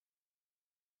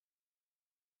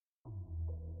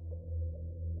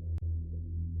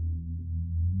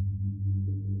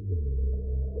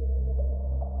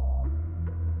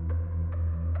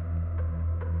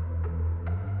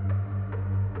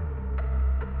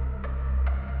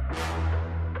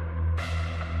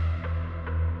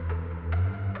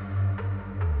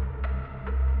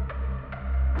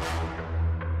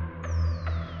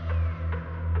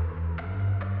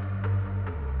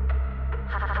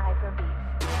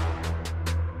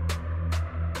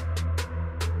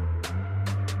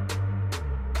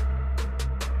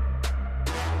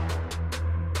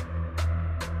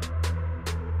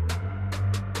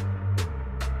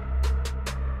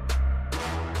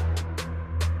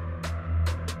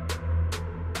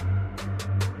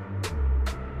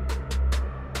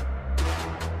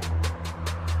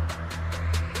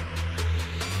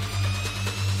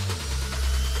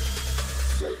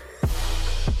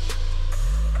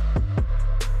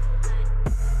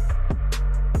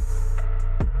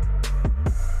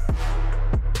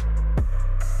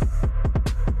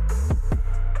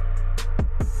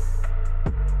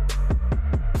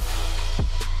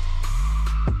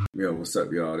What's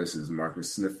up, y'all? This is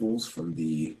Marcus Sniffles from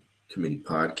the Committee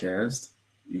Podcast.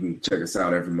 You can check us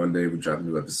out every Monday. We drop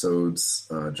new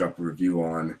episodes. Drop a review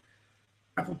on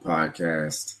Apple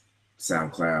Podcast,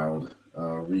 SoundCloud,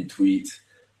 retweet.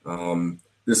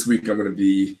 This week I'm going to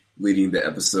be leading the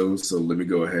episode, so let me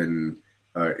go ahead and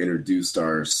introduce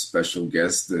our special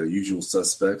guest, the usual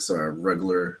suspects, our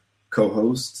regular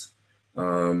co-hosts.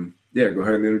 Go ahead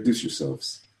and introduce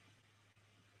yourselves.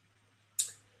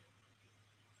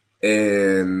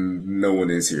 And no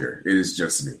one is here. It is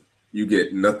just me. You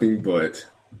get nothing but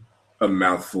a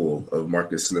mouthful of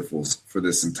Marcus Sniffles for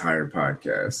this entire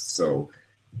podcast. So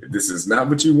if this is not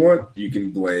what you want, you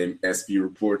can blame SB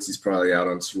Reports. He's probably out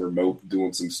on some remote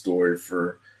doing some story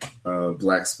for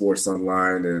Black Sports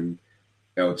Online, and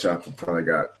El Chapo probably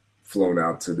got flown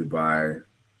out to Dubai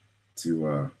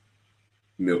to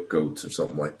milk goats or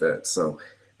something like that. So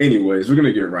anyways, we're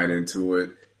going to get right into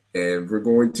it, and we're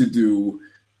going to do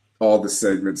all the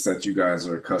segments that you guys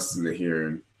are accustomed to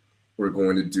hearing. We're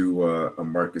going to do a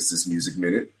Marcus's Music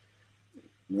Minute.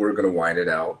 We're going to wind it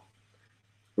out.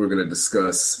 We're going to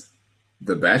discuss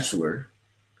The Bachelor.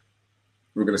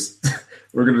 We're going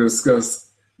to discuss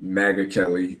MAGA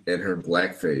Kelly and her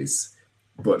blackface.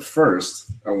 But first,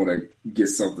 I want to get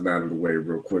something out of the way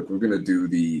real quick. We're going to do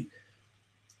the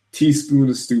teaspoon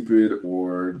of stupid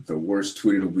or the worst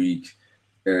tweet of the week.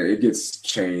 It gets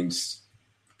changed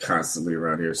constantly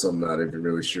around here, so I'm not even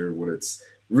really sure what it's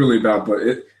really about. But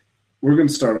we're going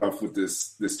to start off with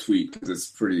this tweet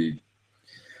because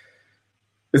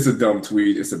it's a dumb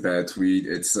tweet. It's a bad tweet.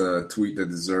 It's a tweet that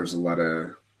deserves a lot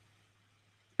of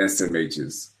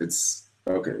SMHs. It's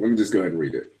okay. Let me just go ahead and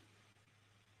read it.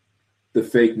 The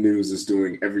fake news is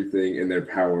doing everything in their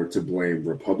power to blame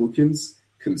Republicans,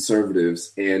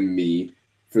 conservatives, and me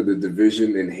for the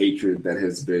division and hatred that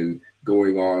has been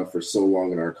going on for so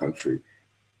long in our country.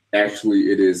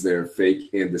 Actually, it is their fake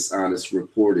and dishonest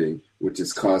reporting which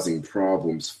is causing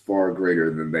problems far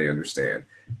greater than they understand.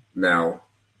 Now,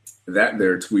 that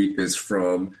their tweet is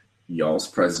from y'all's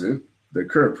president, the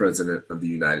current president of the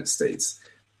United States.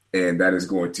 And that is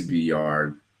going to be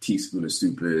our teaspoon of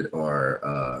stupid,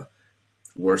 our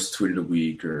worst tweet of the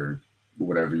week, or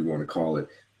whatever you want to call it.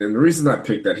 And the reason I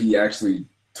picked that, he actually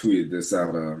tweeted this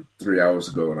out 3 hours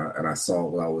ago, and I saw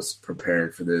it while I was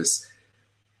preparing for this.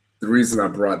 The reason I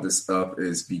brought this up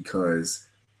is because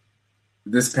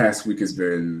this past week has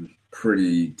been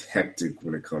pretty hectic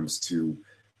when it comes to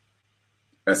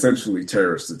essentially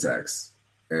terrorist attacks.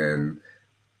 And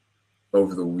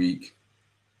over the week,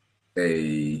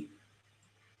 a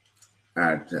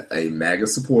MAGA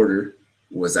supporter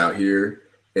was out here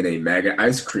in a MAGA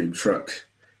ice cream truck,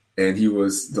 and he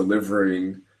was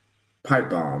delivering pipe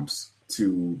bombs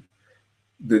to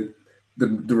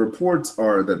the reports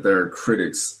are that there are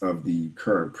critics of the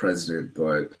current president,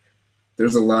 but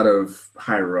there's a lot of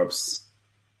higher-ups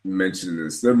mentioning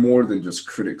this. They're more than just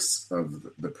critics of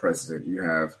the president. You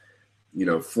have,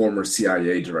 former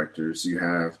CIA directors. You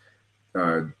have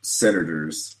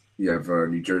senators. You have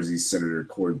New Jersey Senator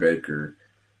Cory Baker,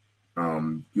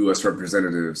 U.S.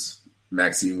 Representatives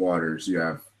Maxine Waters. You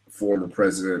have former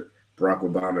President Barack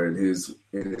Obama and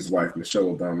his wife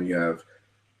Michelle Obama. You have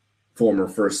former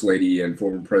First Lady and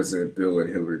former President Bill and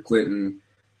Hillary Clinton.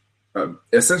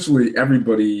 Essentially,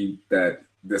 everybody that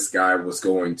this guy was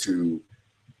going to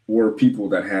were people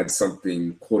that had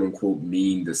something, quote unquote,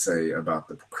 mean to say about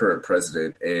the current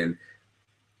president. And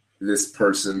this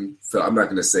person, so I'm not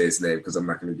going to say his name because I'm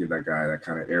not going to give that guy that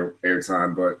kind of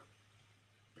airtime, but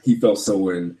he felt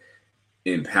so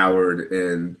empowered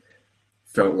and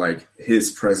felt like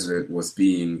his president was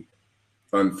being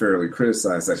unfairly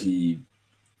criticized that he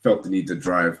felt the need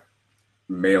to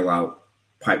mail out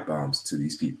pipe bombs to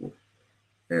these people.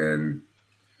 And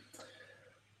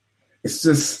this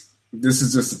is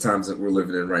just the times that we're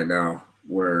living in right now,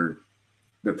 where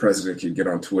the president can get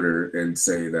on Twitter and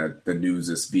say that the news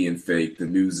is being fake, the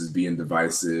news is being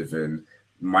divisive, and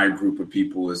my group of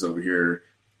people is over here.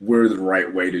 We're the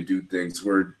right way to do things.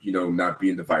 We're, not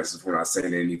being divisive. We're not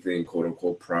saying anything, quote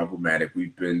unquote, problematic.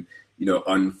 We've been,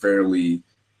 unfairly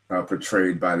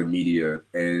portrayed by the media,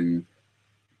 and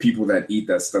people that eat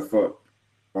that stuff up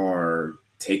are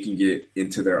taking it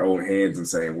into their own hands and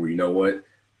saying, well, you know what?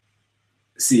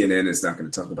 CNN is not going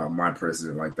to talk about my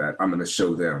president like that. I'm going to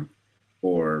show them.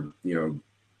 Or,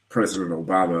 President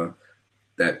Obama,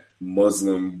 that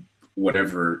Muslim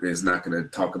whatever, is not going to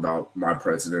talk about my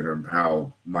president or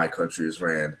how my country is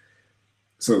ran.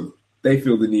 So they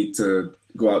feel the need to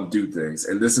go out and do things.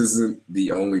 And this isn't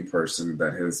the only person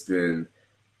that has been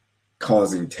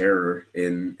causing terror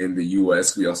in the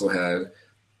U.S. We also had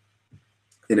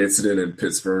an incident in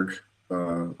Pittsburgh.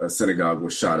 A synagogue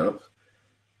was shot up.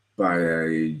 by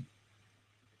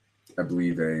I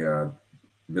believe, a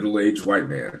middle-aged white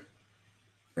man.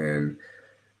 And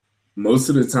most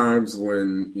of the times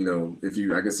when, if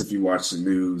you watch the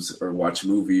news or watch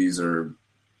movies or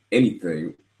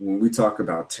anything, when we talk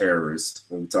about terrorists,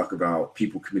 when we talk about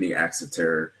people committing acts of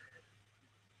terror,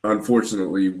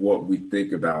 unfortunately, what we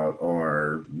think about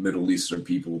are Middle Eastern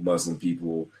people, Muslim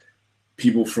people,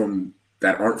 people from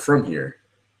that aren't from here.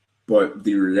 But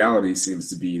the reality seems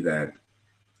to be that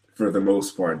for the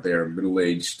most part, they are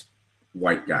middle-aged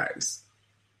white guys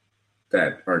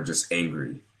that are just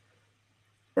angry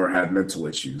or have mental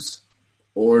issues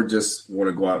or just want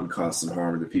to go out and cause some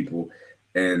harm to people.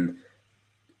 And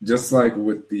just like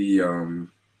with the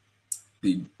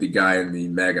guy in the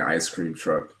MAGA ice cream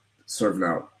truck serving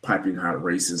out piping hot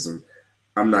racism,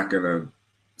 I'm not gonna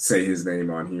say his name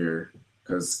on here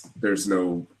because there's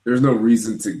no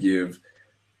reason to give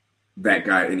that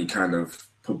guy any kind of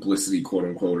publicity, quote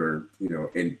unquote, or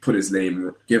and put his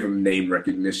name, give him name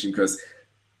recognition, because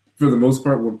for the most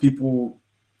part, when people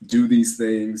do these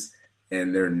things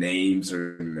and their names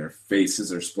or their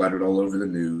faces are splattered all over the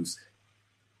news,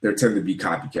 there tend to be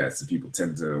copycats, and people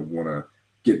tend to want to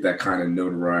get that kind of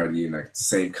notoriety and that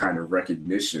same kind of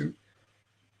recognition.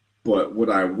 But what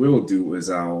I will do is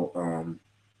I'll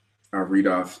read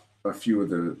off a few of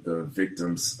the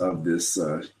victims of this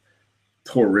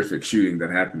horrific shooting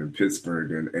that happened in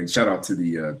Pittsburgh, and shout out to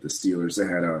the Steelers. They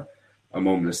had a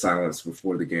moment of silence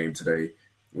before the game today,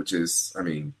 which is, I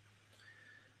mean,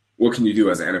 what can you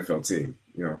do as an NFL team?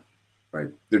 Like,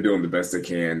 they're doing the best they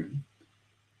can.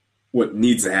 What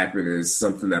needs to happen is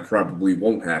something that probably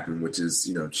won't happen, which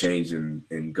is, change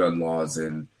in gun laws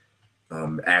and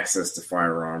access to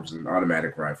firearms and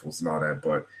automatic rifles and all that.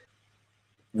 But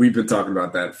we've been talking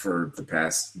about that for the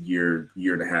past year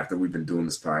and a half that we've been doing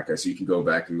this podcast. You can go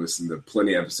back and listen to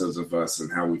plenty of episodes of us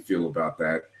and how we feel about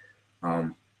that.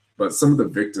 But some of the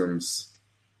victims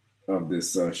of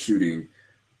this shooting,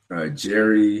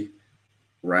 Jerry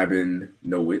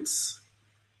Rabinowitz,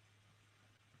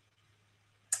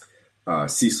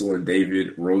 Cecil and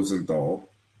David Rosenthal,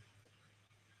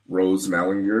 Rose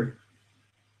Mallinger,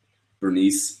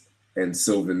 Bernice and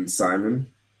Sylvan Simon,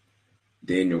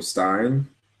 Daniel Stein,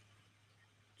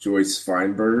 Joyce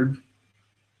Feinberg,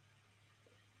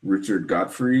 Richard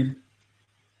Gottfried,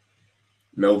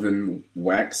 Melvin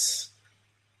Wax,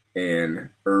 and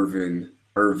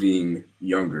Irving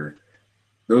Younger.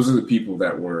 Those are the people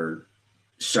that were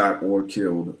shot or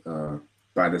killed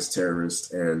by this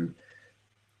terrorist, and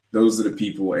those are the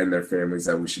people and their families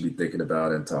that we should be thinking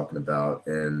about and talking about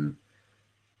and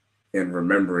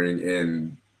remembering.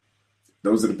 And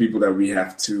those are the people that we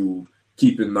have to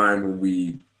keep in mind when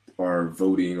we are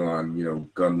voting on,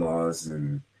 gun laws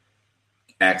and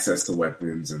access to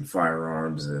weapons and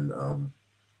firearms and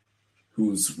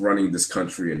who's running this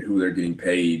country and who they're getting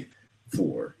paid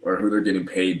for or who they're getting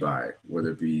paid by,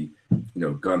 whether it be,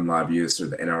 gun lobbyists or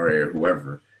the NRA or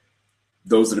whoever.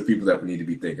 Those are the people that we need to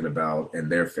be thinking about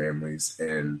and their families.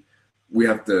 And we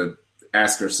have to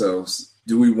ask ourselves,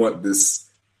 do we want this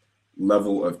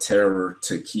level of terror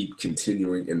to keep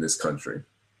continuing in this country?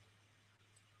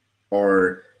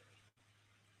 Are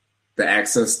the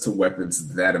access to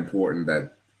weapons that important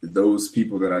that those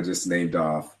people that I just named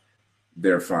off,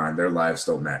 they're fine, their lives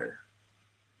don't matter?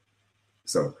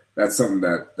 So that's something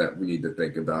that we need to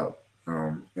think about.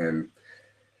 And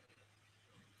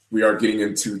we are getting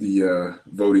into the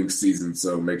voting season,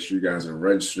 so make sure you guys are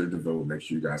registered to vote. Make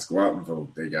sure you guys go out and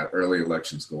vote. They got early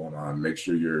elections going on. Make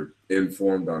sure you're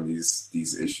informed on these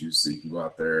issues so you can go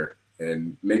out there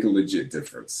and make a legit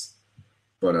difference.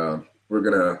 But we're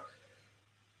going to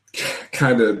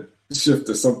kind of shift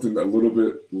to something a little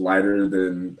bit lighter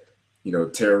than,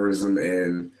 terrorism,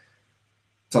 and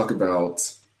talk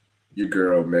about your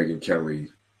girl, MAGAn Kelly.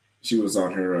 She was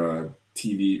on her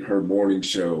TV, her morning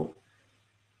show,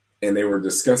 and they were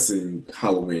discussing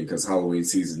Halloween because Halloween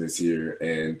season is here.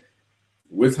 And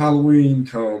with Halloween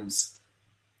comes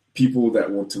people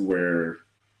that want to wear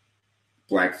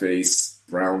blackface,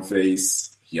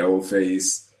 brownface,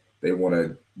 yellowface. They want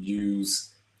to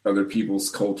use other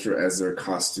people's culture as their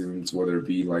costumes, whether it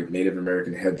be like Native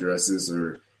American headdresses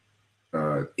or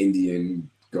Indian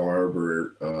garb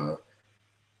or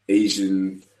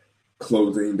Asian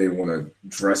clothing. They want to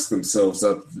dress themselves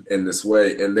up in this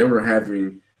way. And they were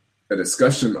having a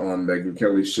discussion on MAGAn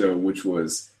Kelly's show, which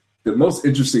was the most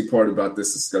interesting part about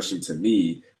this discussion to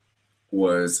me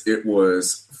was it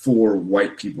was for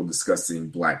white people discussing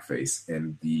blackface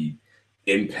and the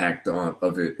impact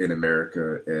of it in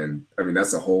America. And I mean,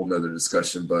 that's a whole nother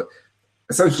discussion, but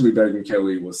essentially MAGAn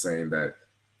Kelly was saying that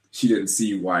she didn't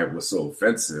see why it was so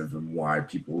offensive and why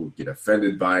people get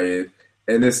offended by it.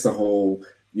 And it's the whole,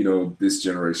 this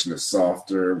generation is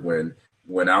softer.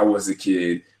 When I was a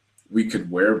kid, we could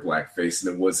wear blackface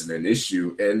and it wasn't an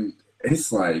issue. And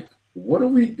it's like, what are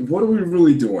we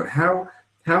really doing? How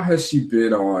has she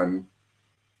been on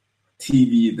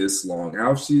TV this long?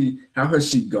 How has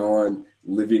she gone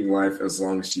living life as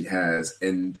long as she has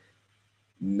and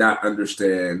not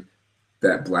understand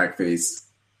that blackface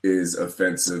is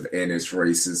offensive and it's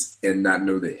racist and not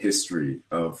know the history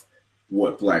of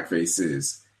what blackface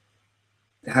is?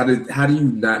 How do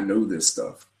you not know this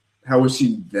stuff? How is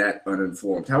she that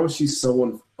uninformed? How is she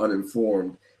so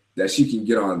uninformed that she can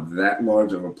get on that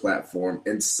large of a platform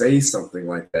and say something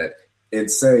like that and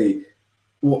say,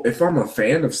 well, if I'm a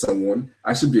fan of someone,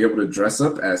 I should be able to dress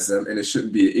up as them and it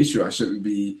shouldn't be an issue. I shouldn't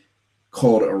be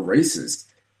called a racist.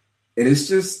 And it's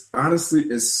just, honestly,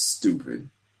 it's stupid.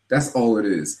 That's all it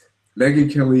is.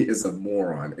 MAGAn Kelly is a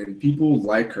moron, and people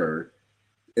like her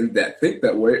and that think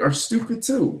that way are stupid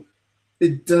too.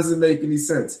 It doesn't make any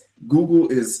sense. Google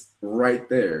is right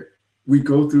there. We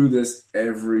go through this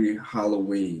every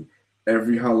Halloween.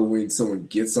 Every Halloween, someone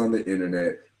gets on the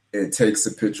internet and takes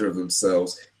a picture of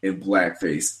themselves in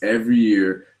blackface. Every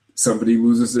year, somebody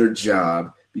loses their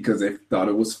job because they thought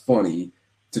it was funny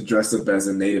to dress up as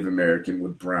a Native American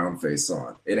with brown face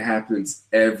on. It happens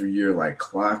every year like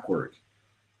clockwork.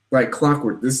 Like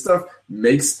clockwork. This stuff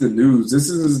makes the news. This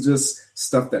is just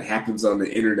stuff that happens on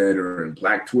the internet or in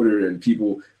Black Twitter and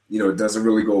people, it doesn't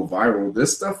really go viral.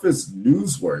 This stuff is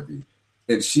newsworthy.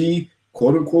 And she,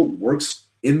 quote unquote, works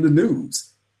in the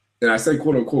news. And I say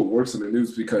quote unquote works in the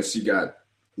news because she got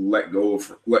let go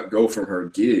from her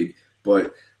gig.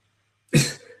 But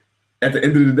at the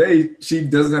end of the day, she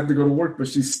doesn't have to go to work, but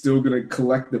she's still going to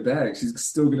collect the bag. She's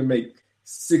still going to make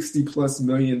 $60+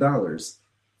 million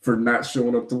for not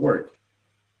showing up to work.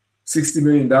 $60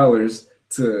 million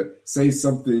to say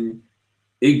something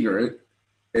ignorant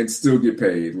and still get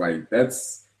paid. Like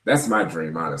that's my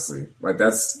dream, honestly. Like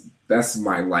that's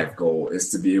my life goal, is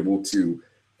to be able to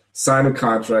sign a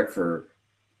contract for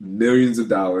millions of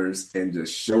dollars and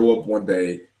just show up one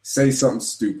day, say something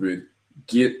stupid,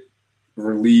 get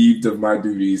relieved of my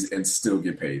duties and still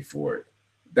get paid for it.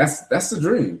 That's the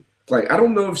dream. Like, I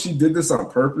don't know if she did this on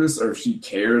purpose or if she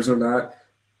cares or not,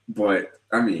 but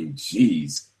I mean,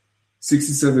 geez,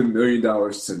 $67 million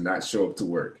to not show up to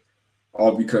work,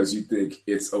 all because you think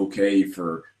it's okay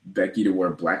for Becky to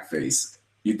wear blackface.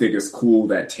 You think it's cool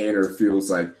that Tanner feels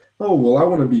like, oh, well, I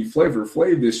want to be Flavor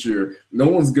Flav this year. No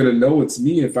one's going to know it's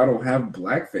me if I don't have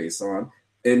blackface on.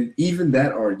 And even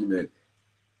that argument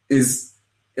is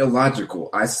illogical.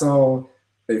 I saw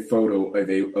a photo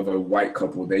of a white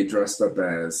couple. They dressed up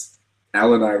as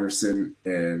Allen Iverson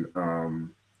and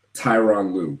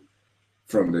Tyronn Lue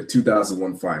from the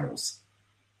 2001 finals.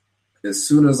 As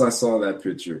soon as I saw that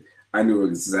picture, I knew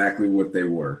exactly what they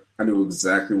were. I knew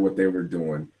exactly what they were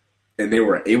doing. And they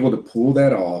were able to pull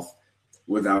that off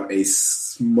without a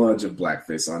smudge of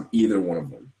blackface on either one of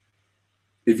them.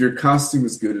 If your costume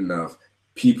is good enough,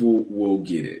 people will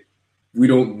get it. We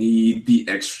don't need the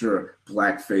extra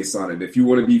blackface on it. If you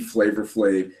want to be Flavor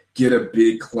Flav, get a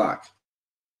big clock.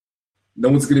 No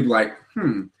one's going to be like,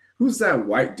 who's that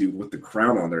white dude with the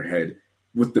crown on their head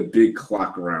with the big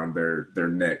clock around their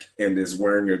neck and is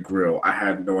wearing a grill? I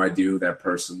have no idea who that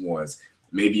person was.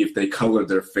 Maybe if they colored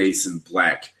their face in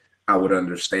black, I would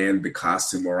understand the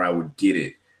costume or I would get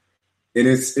it. And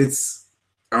it's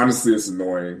honestly, it's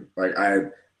annoying. Like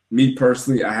me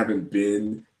personally, I haven't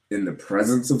been in the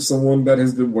presence of someone that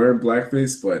has been wearing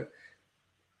blackface, but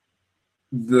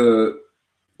the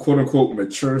quote unquote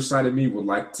mature side of me would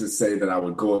like to say that I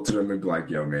would go up to them and be like,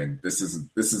 yo, man, this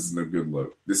isn't a good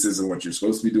look. This isn't what you're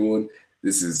supposed to be doing.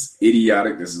 This is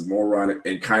idiotic. This is moronic,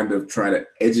 and kind of try to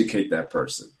educate that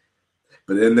person.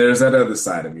 But then there's that other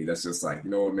side of me that's just like, you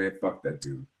know what, man, fuck that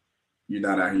dude. You're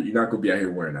not out here. You're not going to be out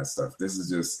here wearing that stuff. This is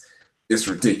just, it's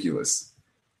ridiculous.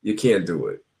 You can't do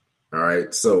it. All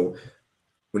right. So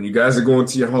when you guys are going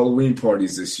to your Halloween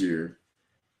parties this year,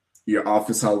 your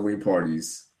office Halloween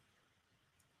parties,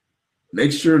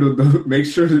 make sure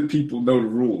that people know the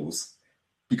rules,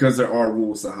 because there are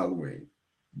rules to Halloween.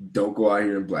 Don't go out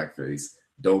here in blackface.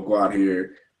 Don't go out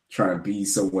here trying to be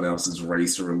someone else's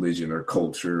race or religion or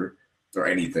culture or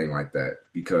anything like that,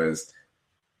 because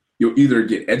you'll either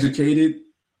get educated,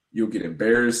 you'll get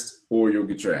embarrassed, or you'll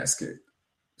get your ass kicked.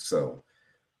 So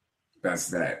that's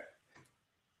that.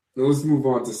 Now let's move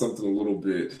on to something a little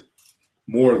bit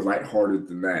more lighthearted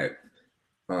than that.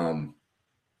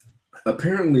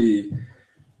 Apparently,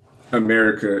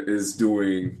 America is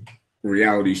doing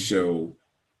reality shows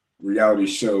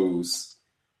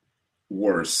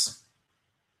worse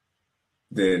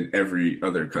than every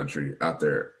other country out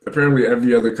there. Apparently,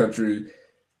 every other country,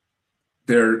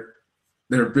 they're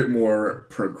they're a bit more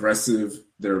progressive.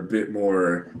 They're a bit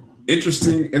more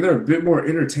interesting, and they're a bit more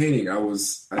entertaining.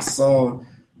 I saw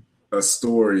a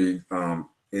story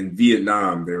in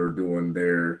Vietnam. They were doing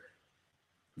their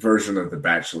version of The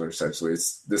Bachelor. Essentially,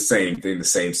 it's the same thing, the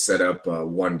same setup.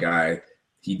 One guy,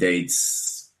 he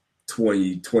dates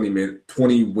 20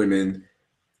 women.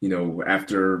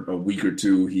 After a week or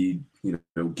two, he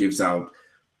gives out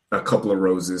a couple of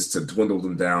roses to dwindle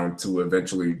them down to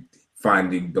eventually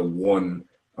finding the one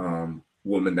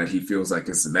woman that he feels like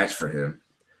is a match for him.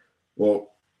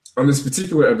 Well, on this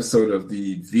particular episode of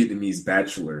the Vietnamese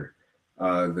Bachelor,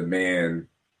 the man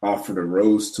offered a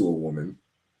rose to a woman,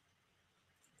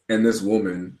 and this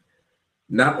woman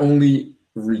not only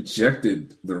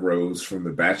rejected the rose from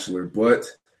the Bachelor, but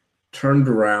turned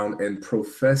around and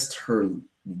professed her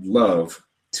love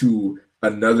to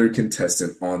another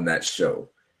contestant on that show.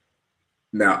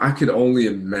 Now, I could only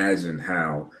imagine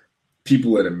how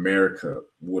people in America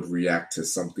would react to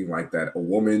something like that. A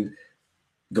woman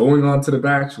going on to The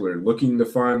Bachelor, looking to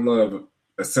find love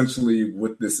essentially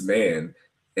with this man,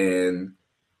 and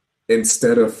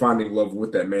instead of finding love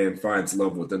with that man, finds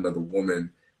love with another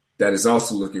woman that is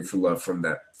also looking for love from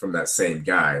that same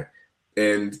guy.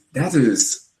 And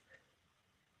that's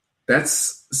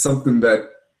something that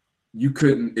you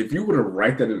couldn't, if you were to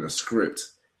write that in a script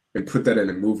and put that in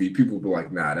a movie, people would be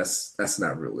like, nah, that's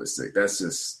not realistic. That's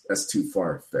too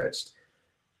far-fetched.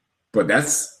 But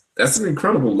that's an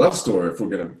incredible love story if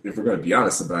we're gonna be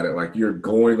honest about it. Like, you're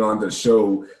going on the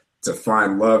show to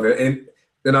find love, and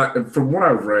from what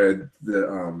I've read,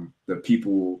 the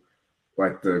people,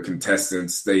 like the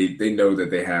contestants, they know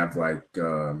that they have like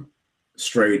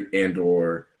straight and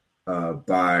or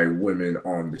bi women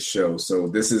on the show. So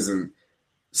this isn't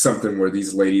something where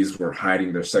these ladies were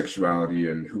hiding their sexuality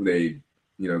and who they,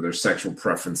 their sexual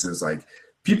preferences. Like,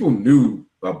 people knew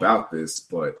about this,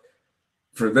 but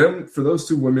for those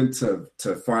two women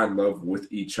to find love with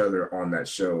each other on that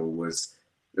show was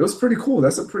pretty cool.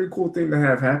 That's a pretty cool thing to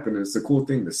have happen. It's a cool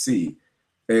thing to see.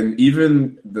 And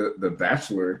even the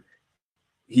Bachelor,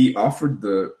 he offered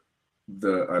the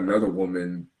another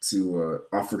woman to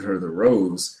offered her the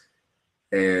rose,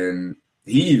 and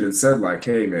he even said, like,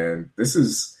 hey man,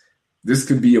 this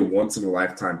could be a once in a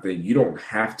lifetime thing. You don't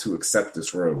have to accept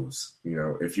this rose.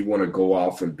 If you want to go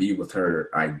off and be with her,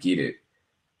 I get it.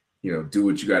 Do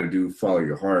what you got to do, follow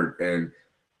your heart. And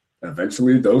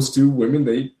eventually those two women,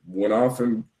 they went off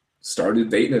and started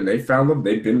dating, and they found them.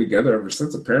 They've been together ever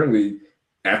since. Apparently,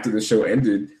 after the show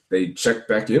ended, they checked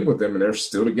back in with them, and they're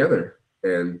still together.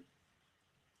 And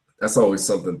that's always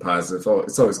something positive.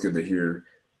 It's always good to hear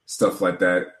stuff like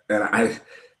that. And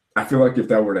I feel like if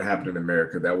that were to happen in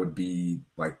America, that would be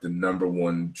like the number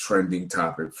one trending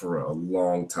topic for a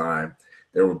long time.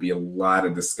 There would be a lot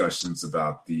of discussions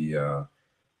about the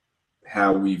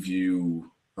how we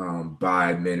view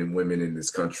bi men and women in this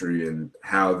country, and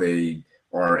how they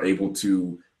are able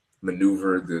to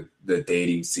maneuver the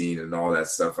dating scene and all that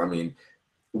stuff. I mean,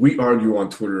 we argue on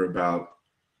Twitter about,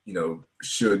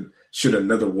 should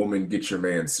another woman get your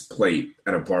man's plate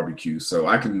at a barbecue? So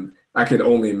I can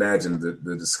only imagine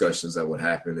the discussions that would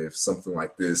happen if something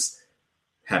like this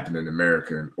happened in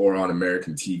America or on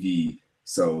American TV.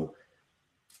 So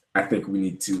I think we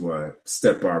need to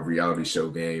step our reality show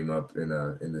game up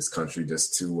in this country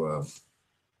just to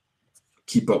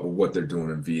keep up with what they're doing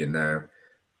in Vietnam.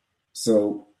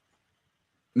 So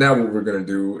now what we're going to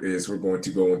do is we're going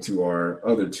to go into our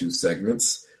other two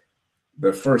segments.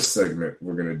 The first segment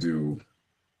we're going to do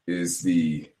is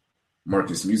the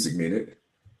Marcus Music Minute.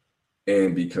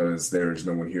 And because there's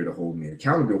no one here to hold me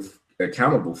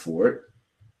accountable for it,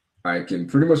 I can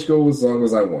pretty much go as long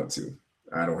as I want to.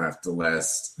 I don't have to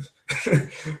last.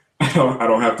 I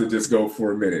don't have to just go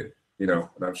for a minute, and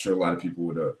I'm sure a lot of people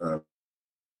would.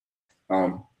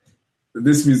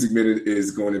 This music minute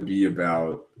is going to be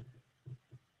about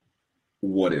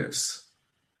what ifs.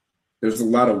 There's a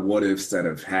lot of what ifs that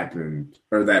have happened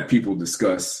or that people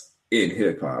discuss in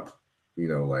hip hop.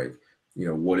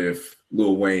 What if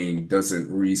Lil Wayne doesn't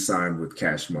re-sign with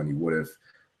Cash Money? What if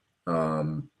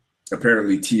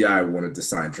apparently T.I. wanted to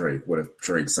sign Drake? What if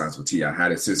Drake signs with T.I.? How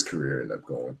does his career end up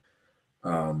going?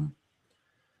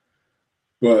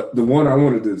 But the one I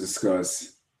wanted to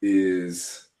discuss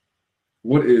is,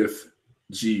 what if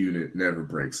G-Unit never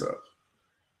breaks up?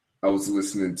 I was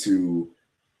listening to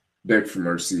Beg for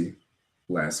Mercy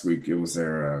last week. It was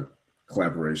their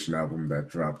collaboration album that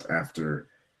dropped after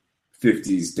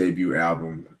 50's debut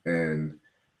album, and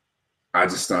I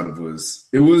just thought it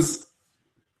was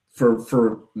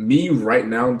for me right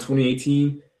now in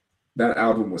 2018, that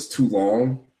album was too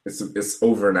long. It's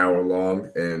over an hour long,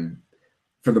 and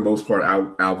for the most part,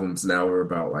 albums now are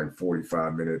about like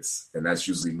 45 minutes, and that's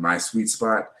usually my sweet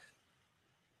spot.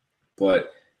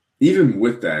 But even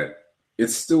with that,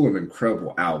 it's still an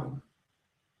incredible album.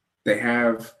 They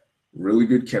have really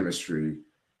good chemistry.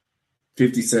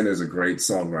 50 Cent is a great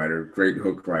songwriter, great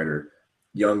hook writer.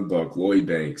 Young Buck, Lloyd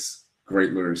Banks,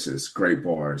 great lyricist, great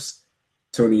bars.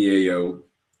 Tony Yayo,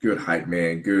 good hype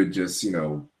man, good just,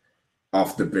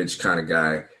 off the bench kind of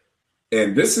guy.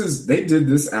 And they did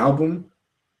this album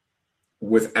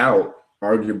without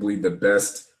arguably the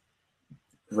best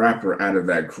rapper out of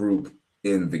that group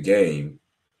in the game.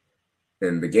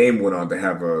 And the game went on to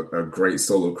have a great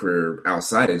solo career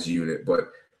outside of G Unit. But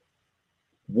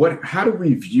how do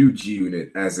we view G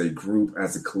Unit as a group,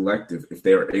 as a collective, if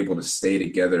they are able to stay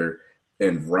together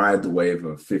and ride the wave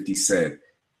of 50 Cent,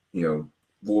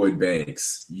 Lloyd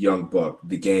Banks, Young Buck,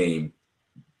 The Game,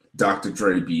 Dr.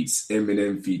 Dre beats,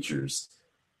 Eminem features,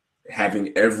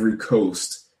 having every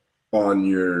coast on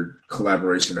your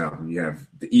collaboration album. You have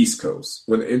the East Coast.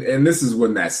 And this is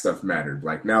when that stuff mattered.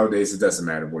 Like nowadays, it doesn't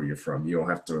matter where you're from. You don't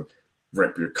have to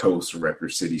rep your coast or rep your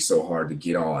city so hard to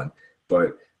get on.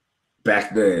 But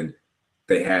back then,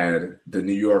 they had the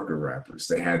New Yorker rappers.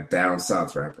 They had down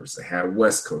south rappers. They had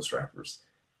West Coast rappers.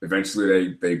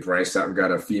 Eventually, they branched out and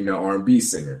got a female R&B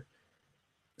singer.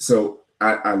 So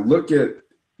I look at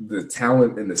the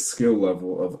talent and the skill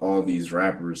level of all these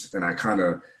rappers, and I kind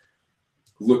of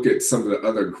look at some of the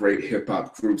other great hip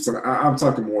hop groups. And I'm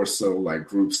talking more so like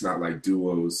groups, not like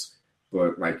duos,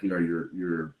 but like,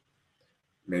 your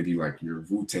maybe like your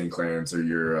Wu-Tang Clans or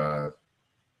your,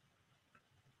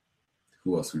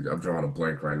 who else? I'm drawing a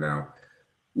blank right now.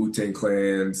 Wu-Tang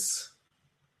Clans,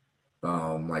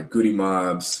 like Goody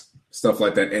Mobs, stuff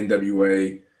like that,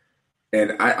 NWA.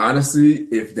 And I honestly,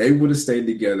 if they would have stayed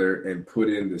together and put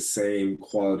in the same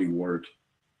quality work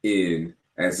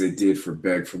as it did for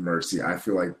Beg for Mercy, I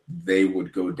feel like they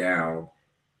would go down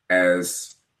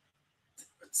as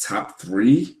top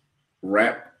 3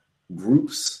 rap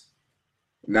groups,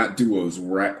 not duos,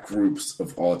 rap groups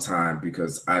of all time,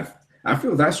 because I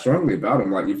feel that strongly about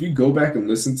them. Like if you go back and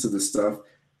listen to the stuff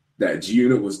that G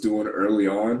Unit was doing early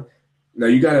on, now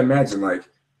you got to imagine like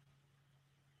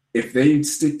if they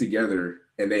stick together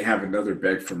and they have another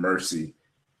Beg for Mercy,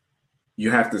 you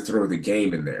have to throw The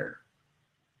Game in there.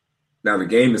 Now, The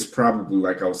Game is probably,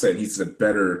 like I was saying, he's the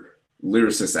better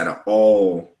lyricist out of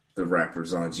all the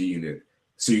rappers on G Unit.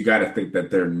 So you got to think that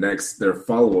their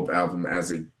follow-up album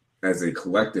as a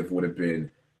collective would have been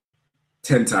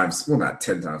 10 times, well, not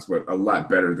 10 times, but a lot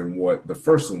better than what the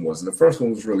first one was. And the first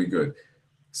one was really good.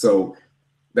 So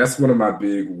that's one of my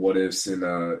big what ifs in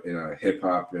hip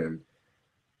hop. And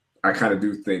I kind of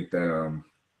do think that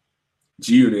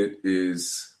G Unit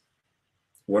is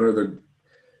one of the,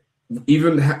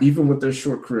 even with their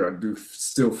short career, I do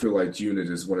still feel like G Unit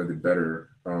is one of the better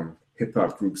hip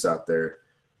hop groups out there.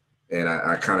 And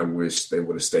I kind of wish they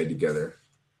would have stayed together.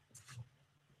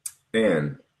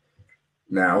 And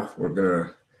now we're going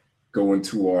to go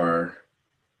into our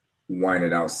Wine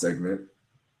It Out segment.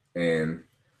 And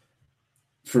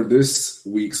for this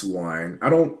week's wine, I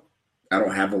don't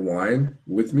have a wine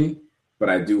with me, but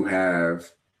I do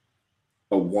have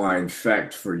a wine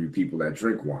fact for you people that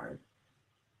drink wine.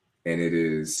 And it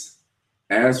is,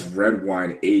 as red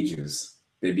wine ages,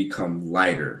 they become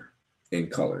lighter in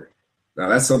color. Now,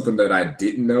 that's something that I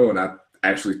didn't know, and I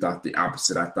actually thought the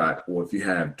opposite. I thought, well, if you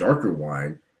have darker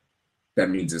wine, that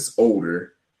means it's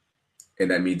older, and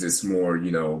that means it's more,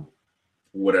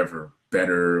 whatever,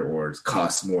 better, or it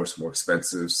costs more, it's more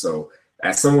expensive. So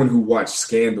as someone who watched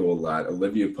Scandal a lot,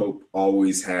 Olivia Pope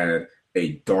always had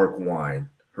a dark wine.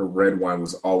 Her red wine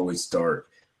was always dark.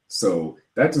 So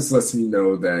that just lets me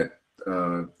know that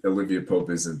Olivia Pope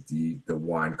isn't the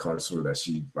wine connoisseur that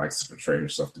she likes to portray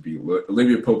herself to be.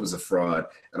 Olivia Pope is a fraud,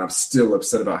 and I'm still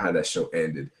upset about how that show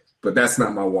ended. But that's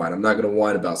not my wine. I'm not going to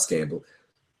whine about Scandal.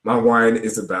 My wine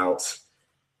is about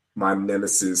my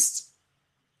nemesis,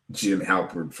 Jim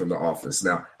Halpert from The Office.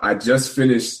 Now, I just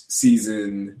finished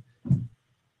season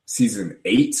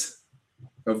 8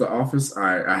 of The Office.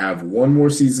 I have one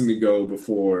more season to go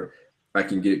before I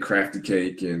can get Crafty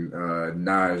Cake and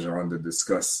Naj on to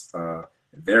discuss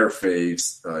their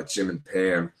faves, Jim and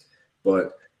Pam.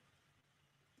 But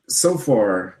so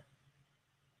far,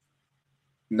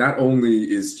 not only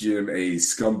is Jim a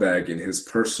scumbag in his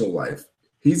personal life,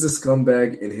 he's a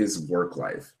scumbag in his work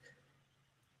life.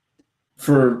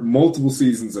 For multiple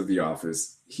seasons of The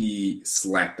Office, he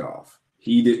slacked off.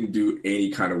 He didn't do any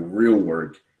kind of real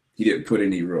work. He didn't put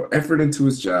any real effort into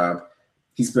his job.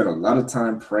 he spent a lot of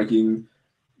time pranking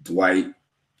Dwight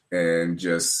and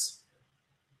just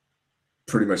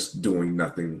pretty much doing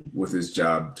nothing with his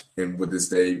job and with his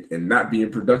day and not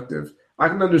being productive. I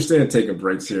can understand taking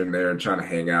breaks here and there and trying to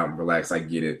hang out and relax. I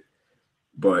get it.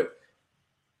 But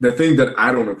the thing that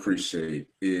I don't appreciate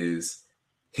is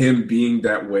him being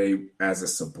that way as a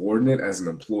subordinate, as an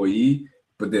employee.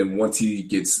 But then once he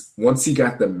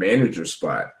got the manager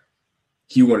spot,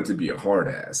 he wanted to be a hard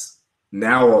ass.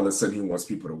 Now all of a sudden he wants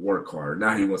people to work hard.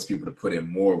 Now he wants people to put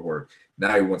in more work.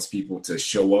 Now he wants people to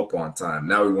show up on time.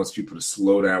 Now he wants people to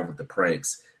slow down with the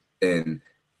pranks and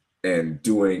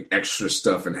doing extra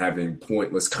stuff and having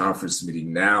pointless conference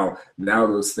meeting. Now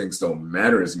those things don't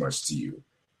matter as much to you.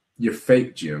 You're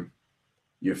fake, Jim.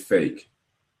 You're fake.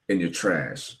 And you're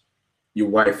trash. Your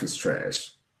wife is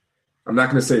trash. I'm not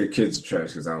going to say your kids are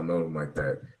trash because I don't know them like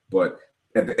that. But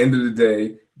at the end of the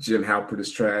day, Jim Halpert is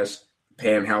trash.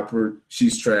 Pam Halpert,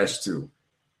 she's trash too.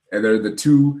 And they're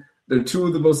two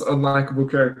of the most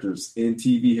unlikable characters in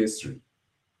TV history.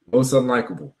 Most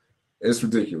unlikable. It's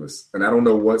ridiculous. And I don't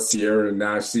know what Sierra and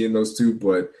Nash see in those two,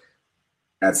 but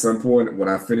at some point when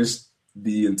I finish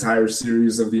the entire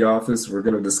series of The Office, we're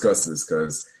going to discuss this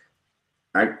because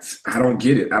I don't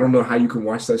get it. I don't know how you can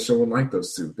watch that show and like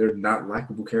those two. They're not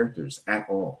likable characters at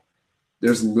all.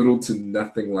 There's little to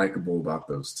nothing likable about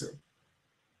those two.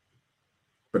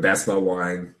 But that's my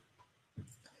wine.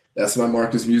 That's my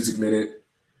Marcus Music Minute.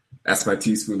 That's my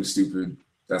teaspoon of stupid.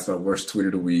 That's my worst tweet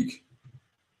of the week.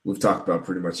 We've talked about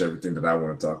pretty much everything that I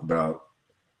want to talk about.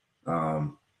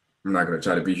 I'm not going to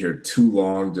try to be here too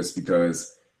long just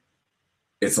because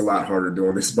it's a lot harder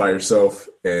doing this by yourself.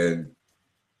 And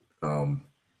I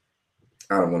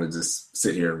don't want to just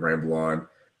sit here and ramble on.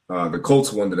 The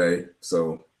Colts won today,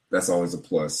 so that's always a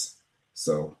plus.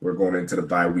 So we're going into the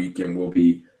bye week, and we'll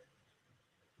be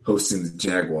hosting the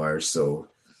Jaguars. So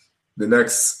the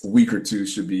next week or two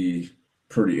should be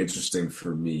pretty interesting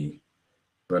for me.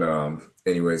 But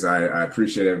anyways, I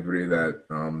appreciate everybody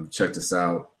that checked us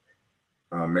out.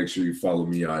 Make sure you follow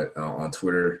me on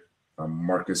Twitter,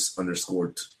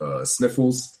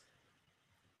 Marcus_Sniffles.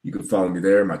 You can follow me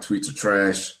there. My tweets are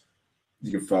trash.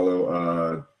 You can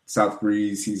follow South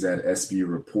Breeze. He's at SB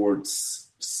Reports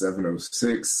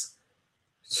 706.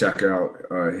 Check out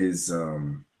his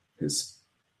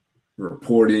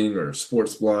reporting or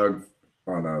sports blog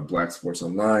on Black Sports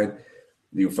Online.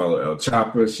 You can follow El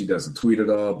Chapa. She doesn't tweet at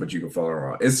all, but you can follow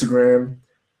her on Instagram.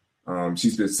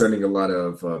 She's been sending a lot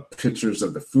of pictures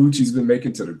of the food she's been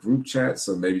making to the group chat,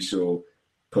 so maybe she'll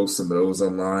post some of those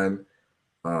online.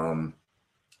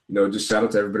 Just shout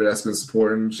out to everybody that's been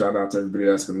supporting. Shout out to everybody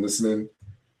that's been listening.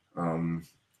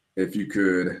 If you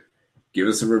could give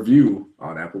us a review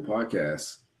on Apple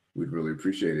Podcasts, we'd really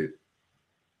appreciate it.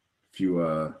 If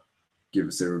you give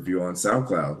us a review on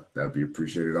SoundCloud, that'd be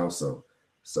appreciated also.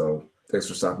 So thanks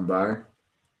for stopping by.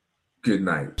 Good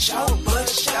night. Shout but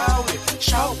shout it,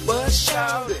 shout but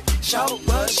shout it, shout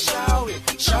but shout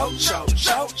it, shout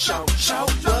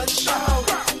but shout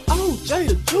it. Oh,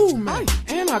 Jada Jew, man,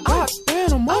 and I got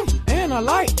stamina, and I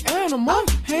like animal,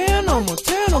 animal,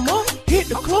 tanama. Hit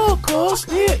the club, cuz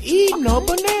still eating a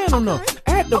banana.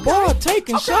 At the bar,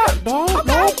 taking shots, dog,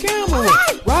 no camera.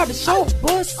 Ride the short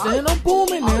bus, and I'm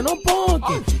booming and I'm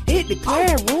bunking. Hit the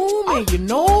classroom, and you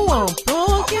know I'm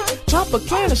funkin'. Chop a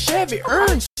can of Chevy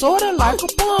Earn, sorta like a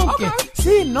pumpkin.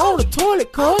 Sitting on the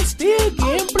toilet, cuz still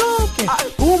getting blunkin'.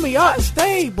 Pull me out the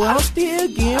stable, I'm still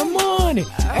getting money.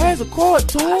 As a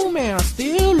cartoon, man, I'm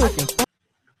still looking